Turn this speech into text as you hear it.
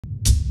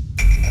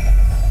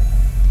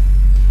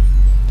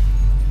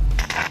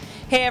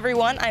Hey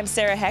everyone, I'm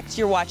Sarah Hecht.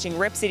 You're watching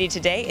Rip City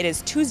Today. It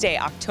is Tuesday,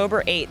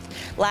 October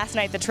 8th. Last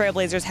night, the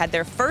Trailblazers had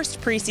their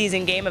first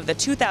preseason game of the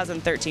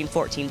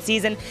 2013-14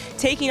 season,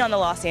 taking on the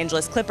Los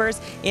Angeles Clippers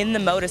in the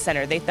Moda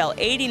Center. They fell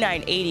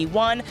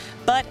 89-81,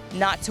 but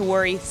not to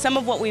worry. Some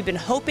of what we've been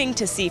hoping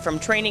to see from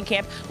training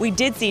camp, we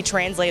did see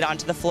translate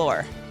onto the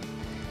floor.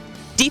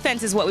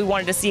 Defense is what we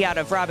wanted to see out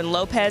of Robin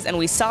Lopez, and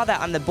we saw that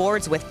on the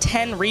boards with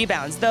 10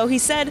 rebounds, though he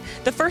said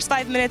the first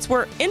 5 minutes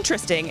were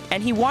interesting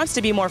and he wants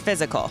to be more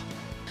physical.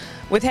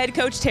 With head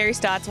coach Terry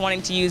Stotts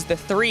wanting to use the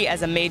three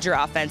as a major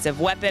offensive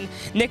weapon,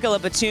 Nicola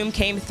Batum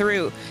came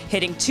through,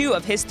 hitting 2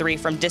 of his 3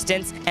 from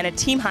distance and a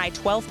team-high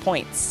 12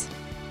 points.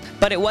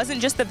 But it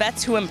wasn't just the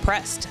vets who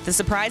impressed. The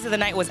surprise of the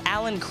night was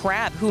Alan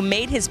Crabb, who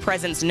made his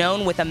presence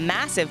known with a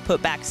massive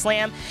putback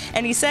slam,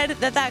 and he said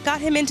that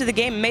got him into the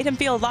game and made him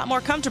feel a lot more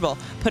comfortable,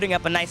 putting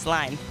up a nice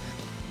line.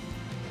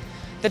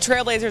 The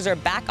Trailblazers are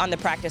back on the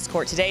practice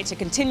court today to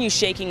continue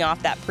shaking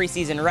off that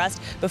preseason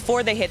rust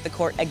before they hit the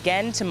court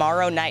again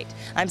tomorrow night.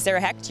 I'm Sarah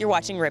Hecht. You're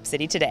watching Rip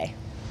City Today.